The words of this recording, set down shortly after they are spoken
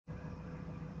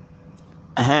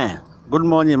Good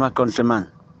morning, my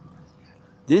countryman.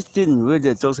 This thing where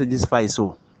they talk say this fight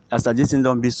so. After this thing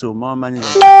don't be so, more money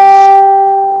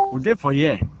than we dey for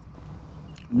here.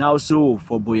 Now so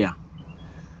for Buea.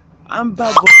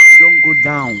 Amba boys don't go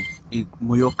down in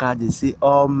Moyoka. They say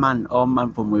all man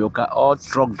for Moyoka, all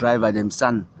truck driver them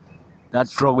son. That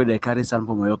truck where they carry son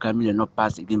for Moyoka, me they not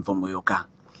pass again for Moyoka.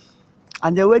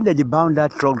 And then when they bound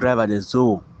that truck driver, they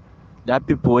so that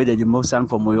people where they remove son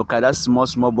for Moyoka, that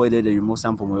small boy there they remove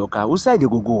son for Moyoka. Who side they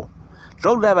go?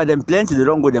 Truck driver them plenty, they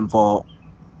don't go them for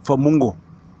Mungo.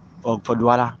 For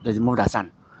Douala, they remove the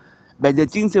sun. But the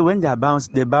thing say when they bounce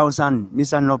and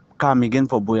Mr. not come again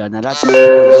for Buea. Now that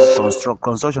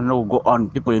construction no go on.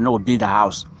 People you know build the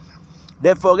house.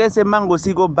 They forget say man go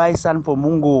see go buy sand for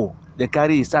Mungo. They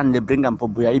carry his sand, they bring them for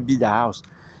Buea, he build the house.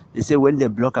 They say when they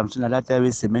block them soon, that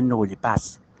time cement no go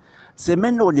pass.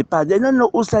 Cement no go pass. They don't know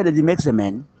who side they make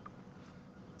cement.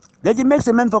 They make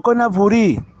cement for corner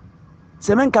Vuri.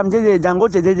 Cement come there,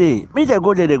 Dangote there. Me they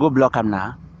go there, they go block them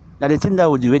now. Now the thing that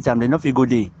would wait them, they not fit go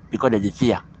there because they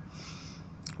fear.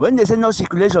 When they say no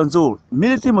circulation, so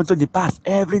military motor they pass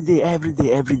every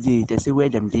day. They say where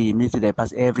them day, military they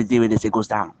pass every day where they say goes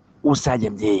down. Who side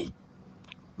them day?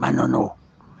 Man no.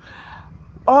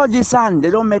 All this sand,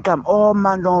 they don't make them. All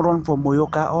man don't run for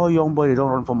Moyoka. All young boy they don't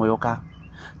run for Moyoka.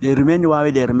 They remain one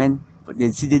way they remain.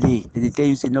 They see the day. They tell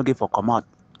you say no get for come out.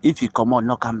 If you come out,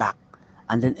 no come back.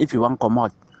 And then if you want come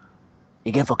out,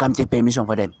 you get for come take permission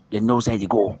for them. They know say they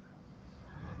go.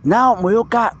 Now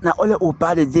Moyoka na only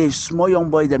Opa the day small young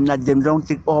boy them not them don't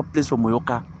take all place for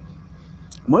Moyoka.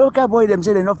 Moyoka boy them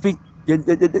say they not fit they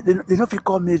not fit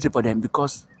call military for them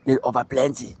because they over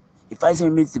plenty. If I say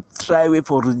me to try way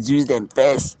for reduce them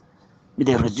first, me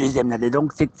they reduce them now they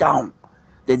don't take down.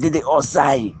 They did the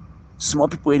outside. Small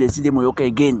people they see the Moyoka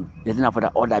again, they don't have for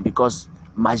the order because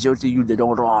majority you they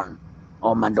don't run.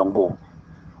 All man don't go.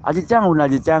 At the time when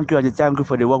I thank you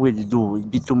for the work we do, it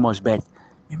be too much bad.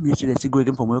 Maybe they see go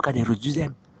again for Moyoka, they reduce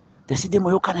them. They see the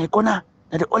Moyoka na corner.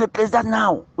 That the only place that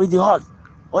now with the hot.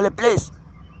 Only place.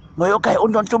 Moyoka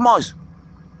owned on too much.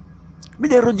 Me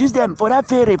they reduce them for that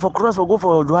ferry for cross for go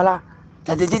for Douala.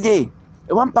 That they did they.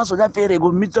 One pass of that ferry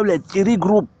go meet up the three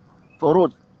group for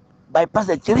road. Bypass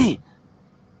the three.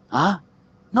 Huh?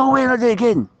 No way, not there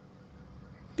again.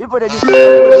 People they just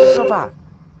suffer.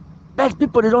 But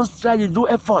people they don't try to do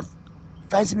effort.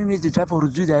 Five means they try to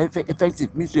reduce their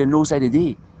effective means they know side the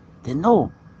day. They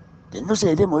know. They know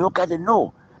say they Moyoka, they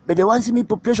know. But they want to see me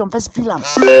population first feel them.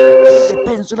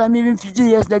 Depends so that maybe 50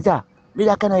 years later, me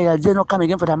that kind of they not come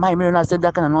again for the mind, me not say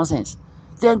that kind of nonsense.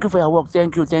 Thank you for your work.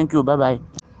 Thank you. Bye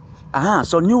bye.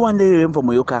 So new one day for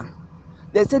Moyoka.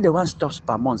 They say they want stop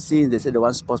Spamon. Since they say they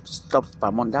want stop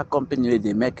Spamon, that company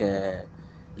they make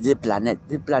the planet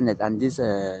and this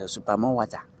Supermon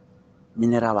water,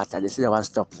 mineral water. They say they want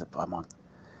stop Spamon.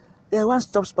 They want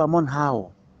stop Spamon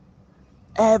how?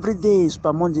 Every day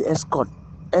Spamon the escort.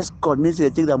 Escort means they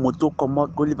take the motor, come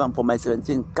out, go leave them for my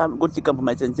 17, come, go take them for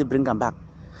my 17, bring them back.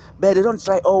 But they don't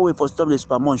try always for stop the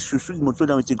Spamon. Shoot the motor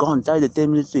down with the gun, try the 10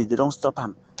 minutes, they don't stop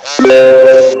them.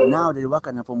 Now they work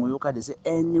and for Moyoka, they say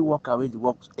any worker with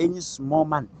work, any small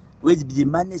man, with the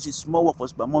manage a small work for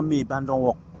Spamon, may abandon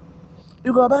work.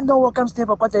 You go abandon work, come stay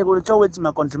for quarter, you go to wait to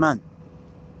my countryman.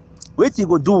 Wait you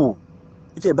go do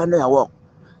if you abandon your work.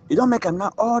 You don't make them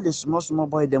now all the small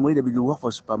boy them way they be do work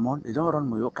for Spamon, they don't run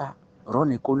Moyoka.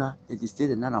 Run a corner, they stay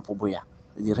the Nana for Buea,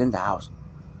 they rent the house.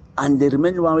 And the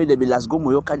remaining one way they be last go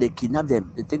Moyoka, they kidnap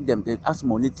them, they take them, they ask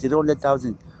money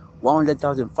 300,000,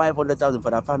 100,000, 500,000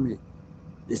 for their family.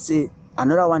 They say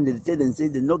another one they say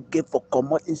they not get for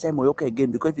come out inside Moyoka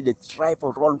again because if they try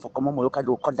for run for come out Moyoka, they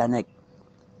will cut their neck.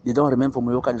 They don't remain for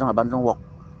Moyoka, they don't abandon work.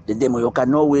 The day Moyoka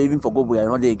no way even for go Buea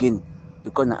not there again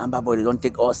because na Amba boy they don't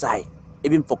take all side.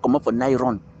 Even for come out for night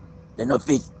run, they not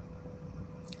fit.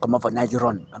 Come out for night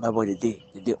run, Amba boy the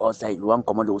day all side. You want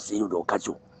come out, they will see you, they will catch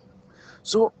you.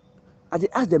 So I they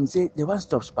ask them say they want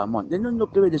stop Spamon. They don't know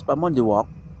the way the Spamon they work.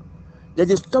 They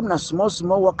just stop na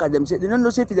small worker them say they don't know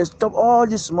say if they stop all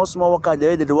these small worker the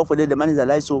way they work for them, the man is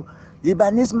alive. So the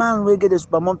Banese man will get the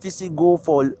Spamon PC go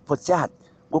for chat,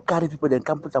 go carry people then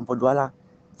come put them for Douala,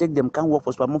 take them can work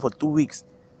for Spamon for 2 weeks.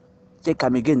 Take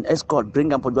them again, escort, bring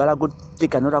them for Douala, go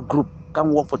take another group,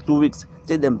 can work for 2 weeks.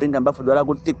 Take them, bring them back for Douala,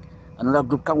 go take another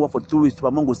group, can work for 2 weeks.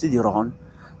 Spamon go see the run.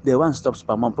 They want stop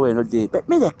Spamon, probably not day. But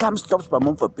me they come stop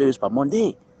Spamon for play Spamon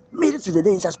day. Me to the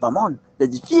day inside Spamon. They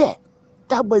fear.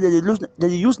 That boy they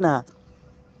use na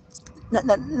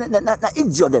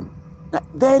idiot them. Na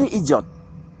very idiot.